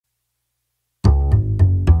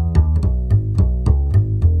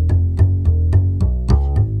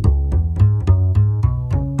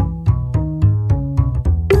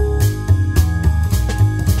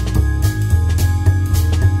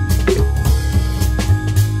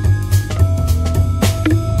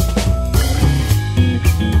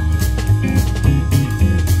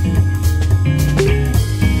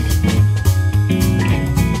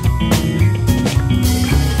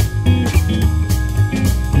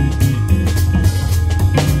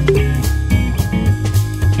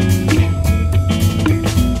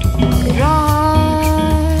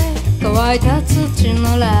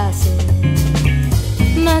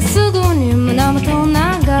ぐに胸元流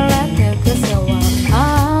れてくさは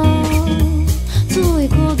熱い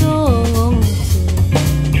鼓動物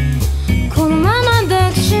このまま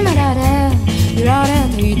抱きしめられ揺られ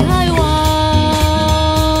ていたいわ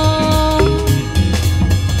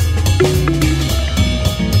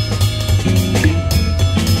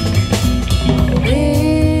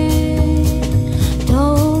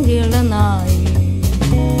途切れない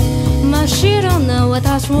真っ白な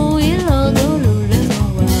私を彩るレゾ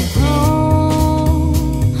ンは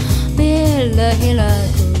ビラ開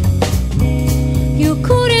くゆっ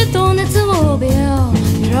くりと熱を帯び喜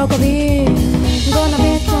び Gonna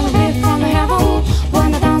be from the heaven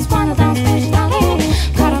Wanna dance, digitally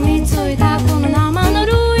絡みついたこの生ぬ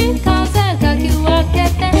るい風かき分け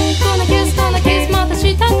て Gonna kiss また滴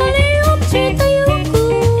り落ちてゆく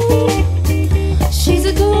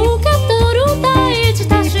雫を受け取る大地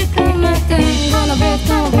確かめて Gonna be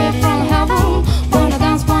from the heaven Wanna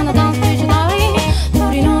dance, digitally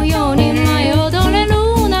鳥のように舞い踊れる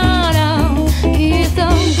ならきっと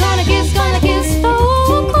Gonna kiss 遠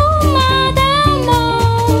くまでも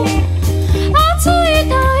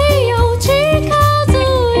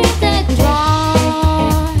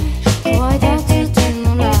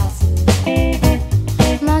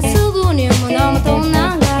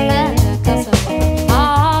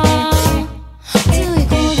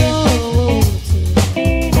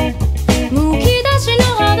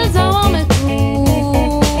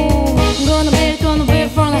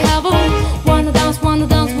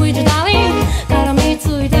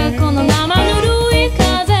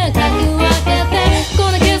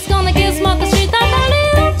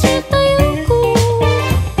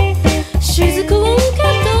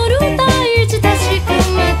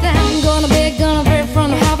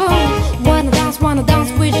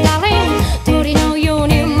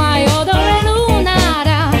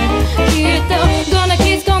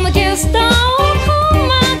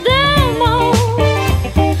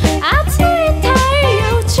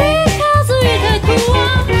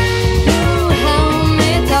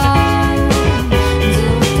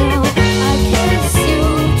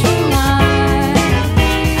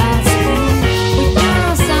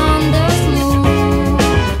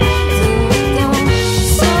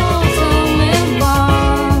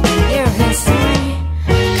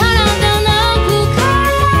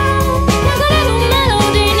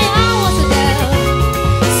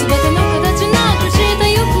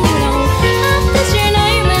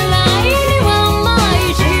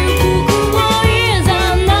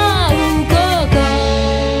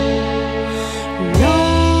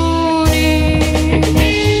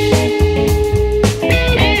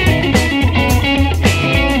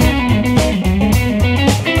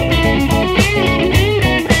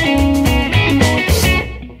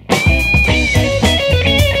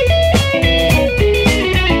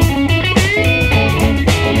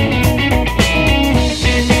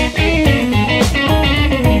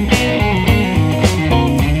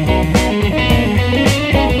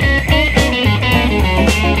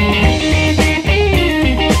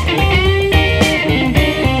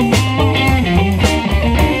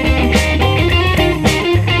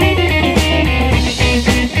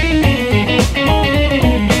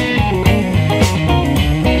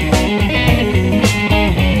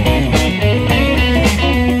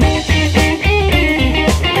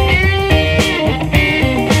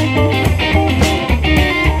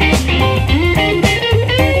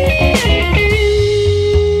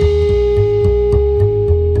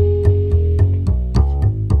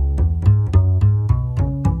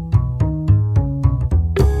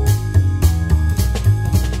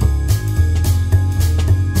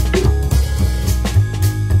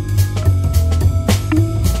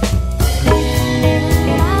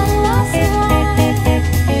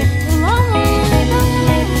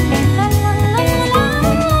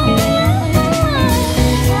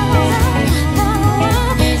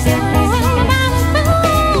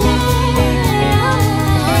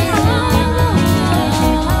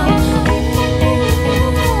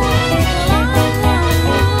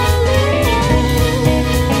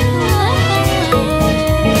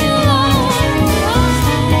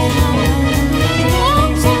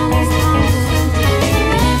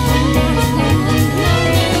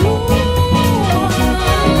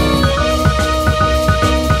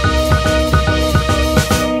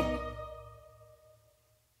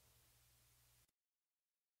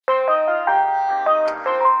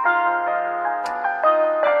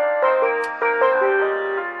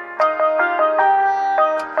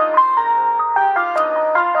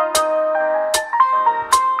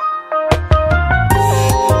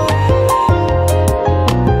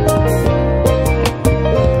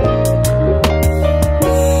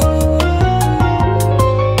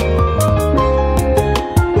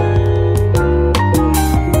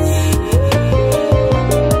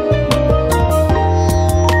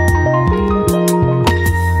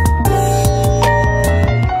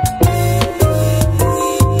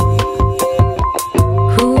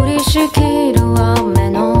しきる雨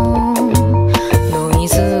のノイ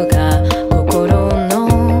ズが心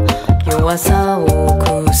の弱さを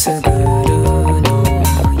くすぐるの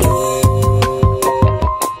よ。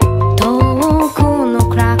遠くの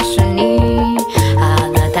クラクションにあ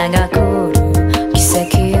なたが来る奇跡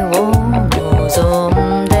を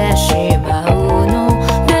望んでしまうの。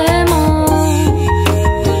でも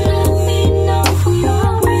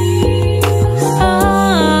あ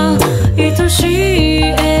あ愛し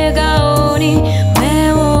い笑顔に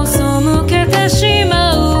目を背けてし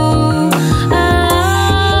まう。あ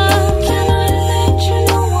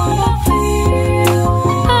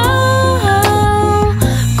あ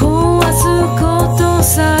壊すこと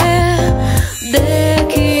さえで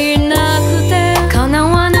きなくて叶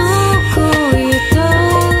わぬ恋と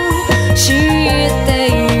知ってい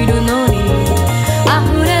るのに溢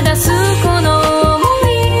れ出すこの想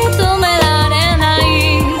い止められない。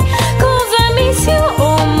 Cause I miss you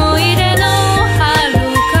思い出の遥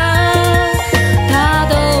かた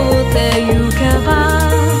どってゆけば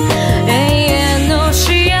永遠の幸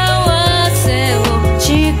せを誓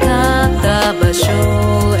った場所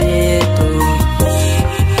へと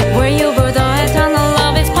Where you were the eternal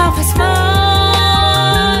love is perfect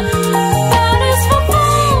smile that is for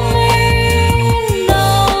me. No,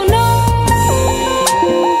 no.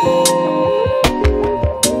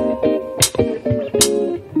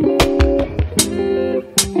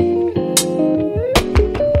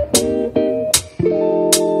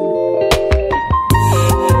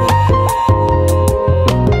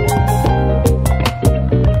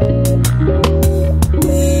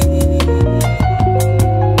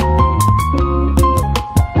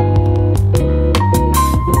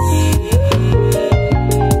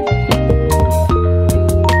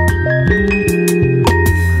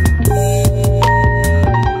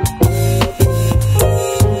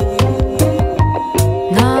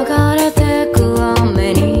 流れてく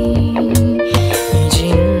雨に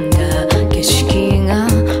滲んだ景色が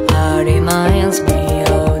I reminds me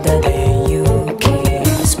of the day you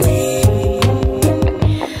kiss me。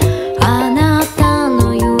 あなた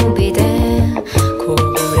の指でこぼ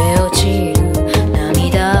れ落ちる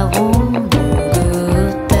涙を拭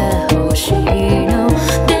ってほしいの。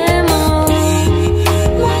でも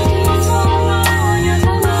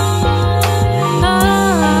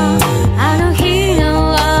あの日の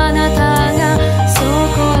あなたがそ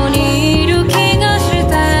こにいる気がし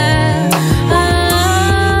て、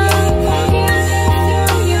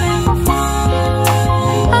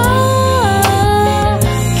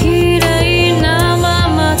綺麗なま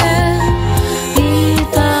までい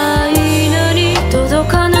たいのに届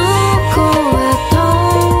かぬ声と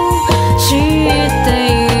知って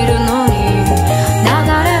いるのに流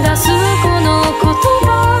れ出すこの言葉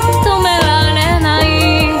止められない。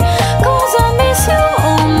 Cause I miss you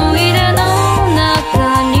思い出の中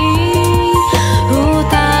に二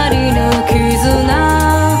人の絆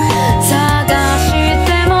探して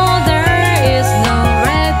も There is no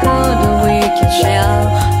record we can share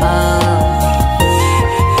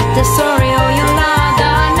the story of your love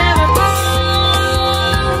that never passed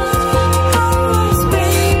me.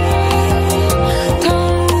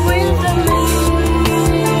 Don't wait for me.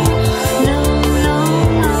 No, no,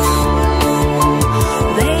 no.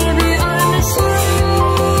 Baby, I miss you.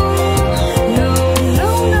 No,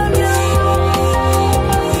 no, no, no.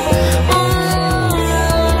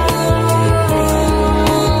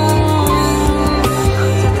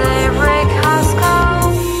 The daybreak has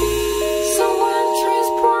come. So one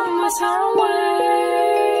transform myself.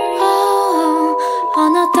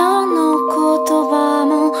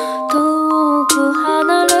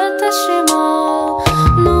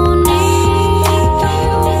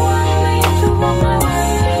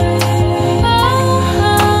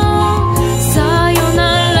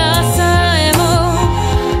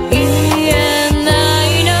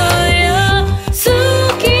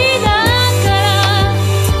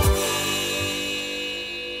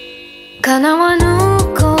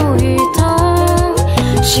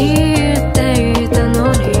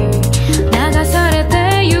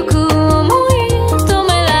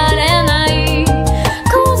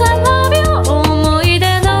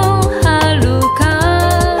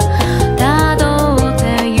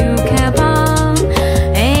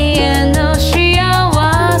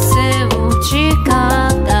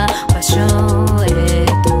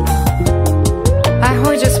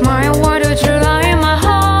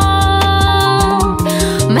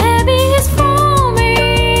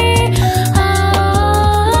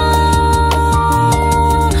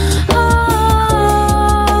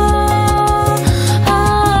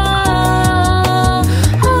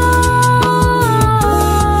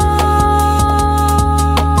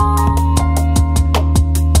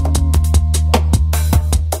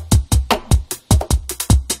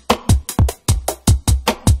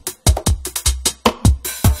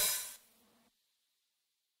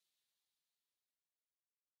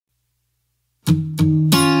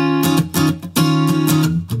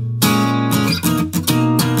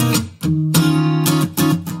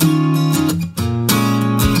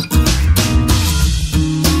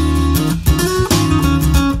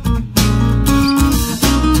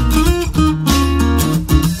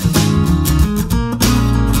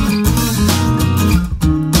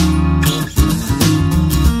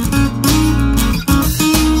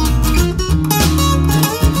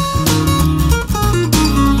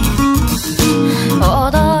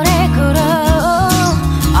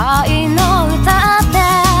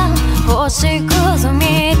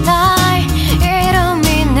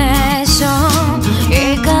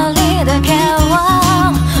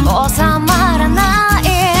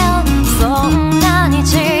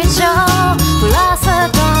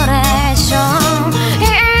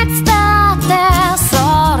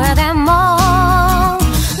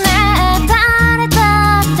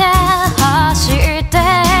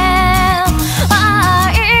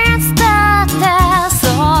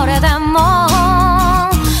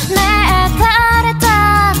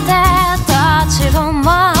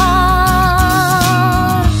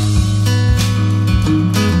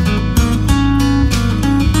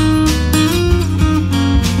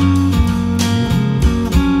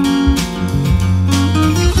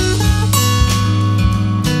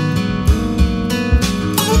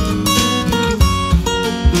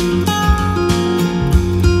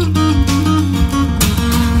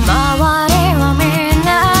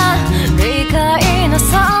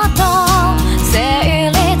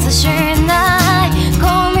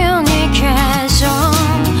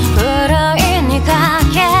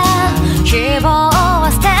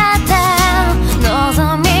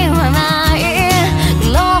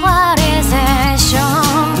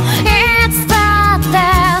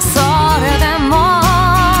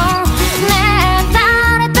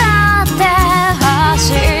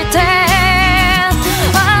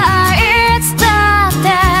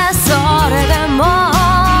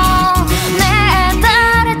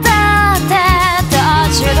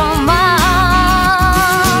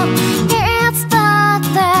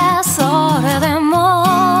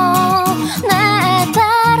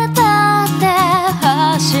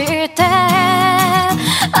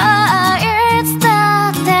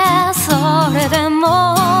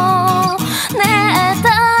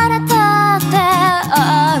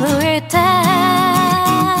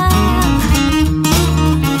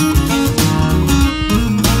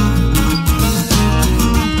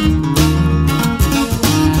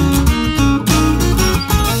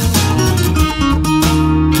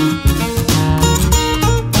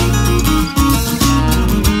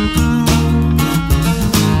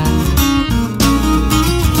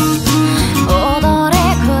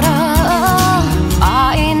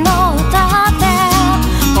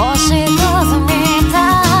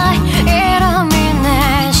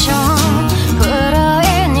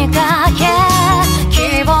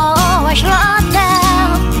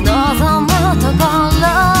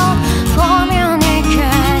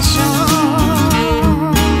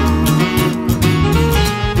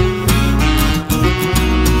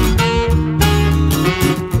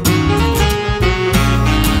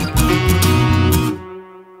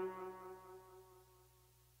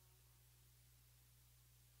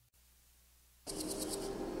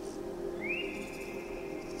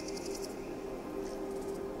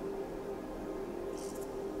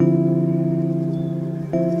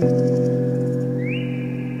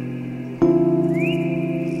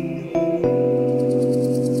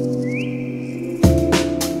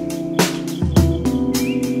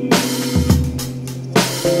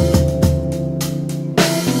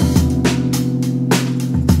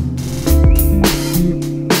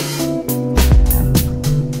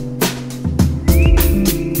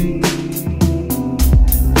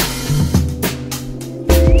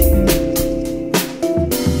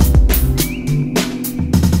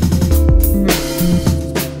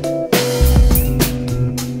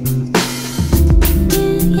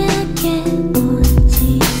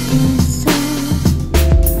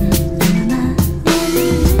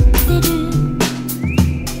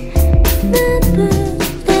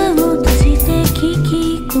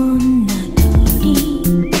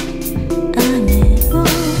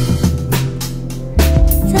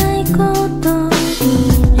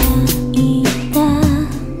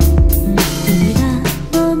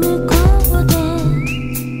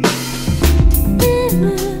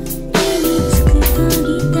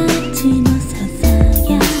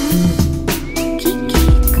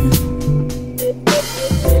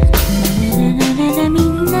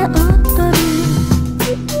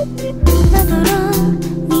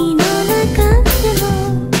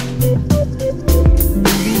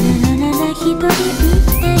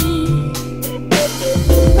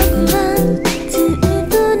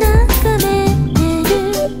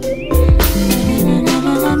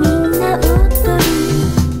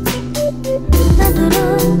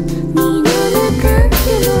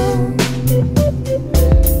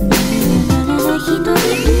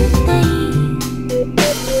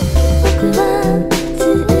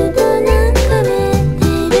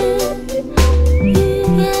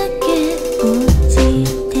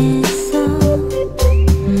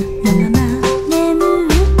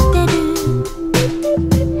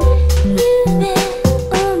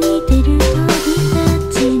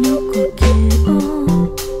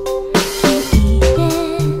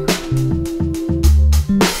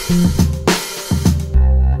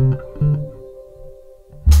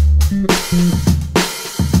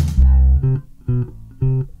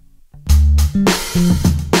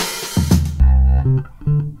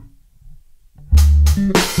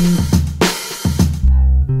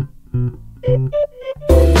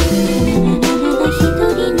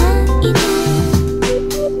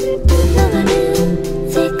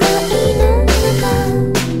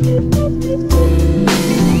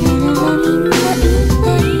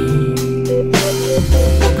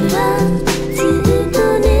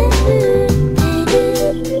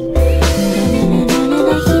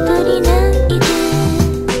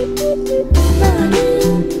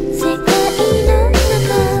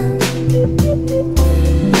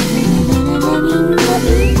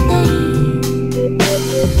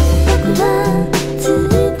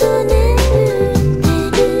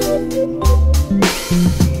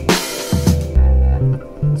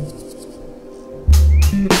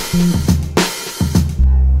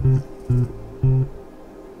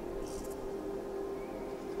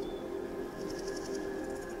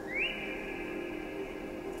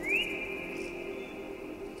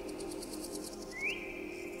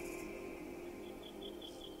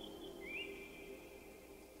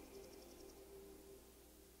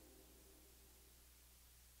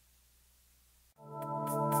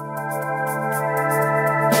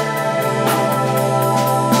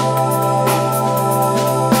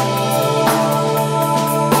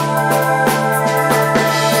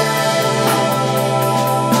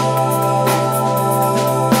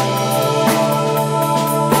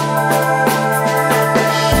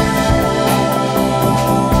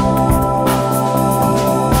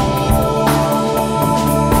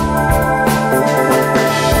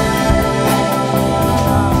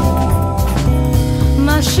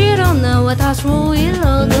 私を彩るの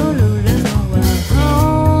は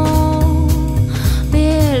ビ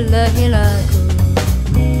ラ開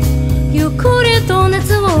くゆっくりと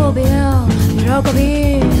熱を帯び喜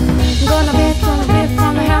び Gonna be from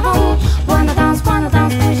the heaven Wanna dance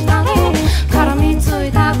digitally 絡みつ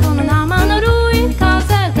いたこの生ぬるい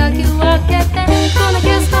風かき分けて Gonna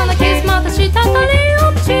kiss また滴り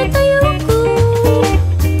落ちてゆく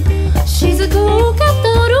雫を受け取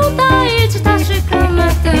る大事確かめ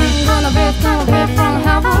て Gonna be from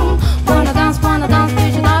heaven Wanna dance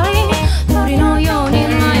digitally 鳥のように迷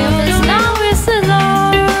って Now is the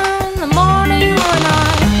morning or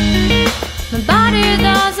night My body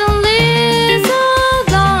doesn't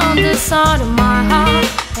listen on this side of my heart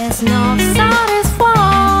It's not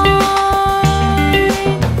satisfied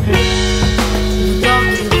You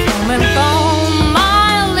don't keep coming from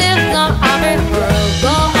my lips Not every word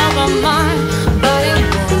go over mine But it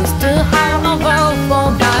wants to have a world for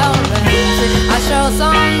violence I show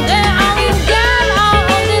someday I will get out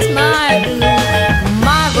of this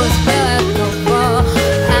my voice will let go far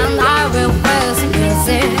And I will face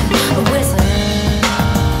music with it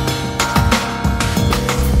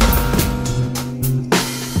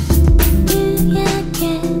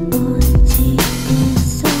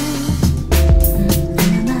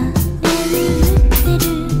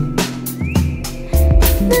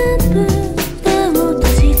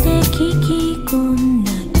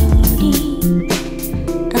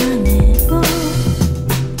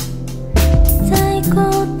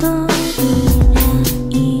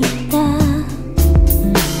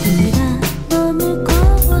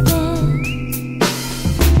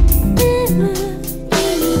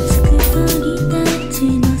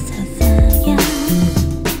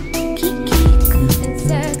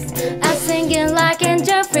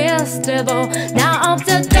Now off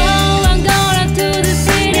the door, I'm going to the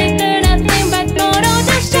city. Do nothing but photo,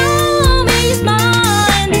 just show me your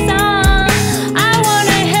smile and the sun. I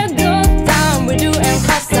wanna have good time with you and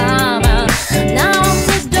customer. Now off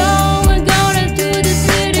the door, we're going to the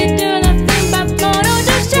city. Do nothing but photo,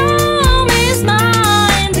 just show me your smile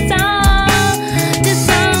and the sun. The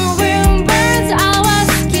sun will burn our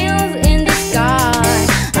skins in the sky.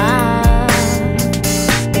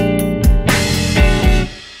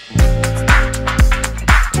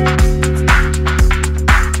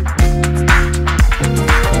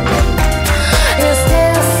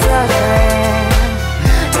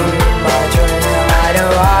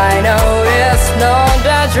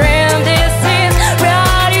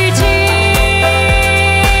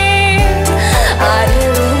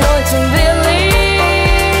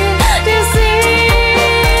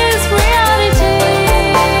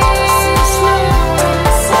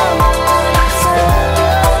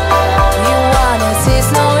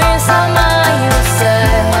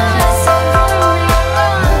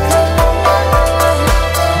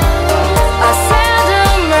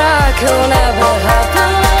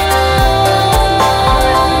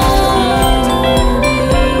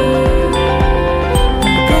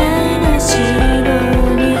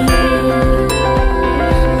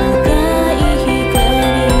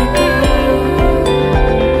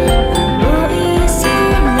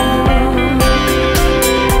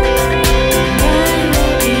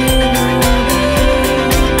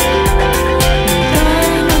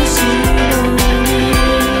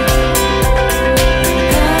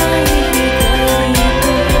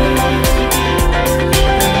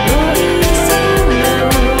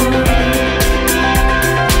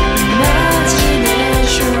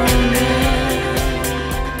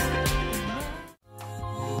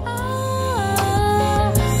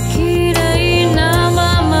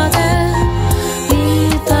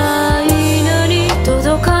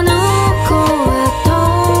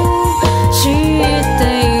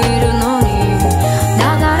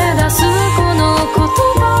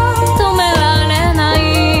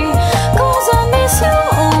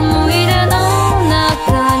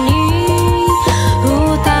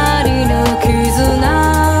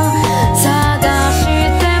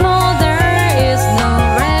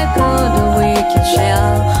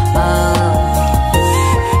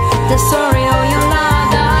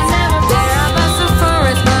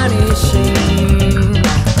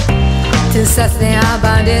 think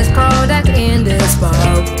about this product in this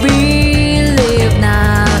world we live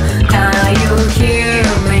now. Can you hear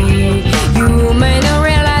me? You may not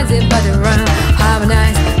realize it, but around have a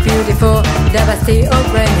nice, beautiful diversity of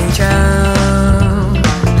nature.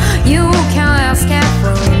 You can't escape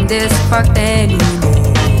from this fact anymore.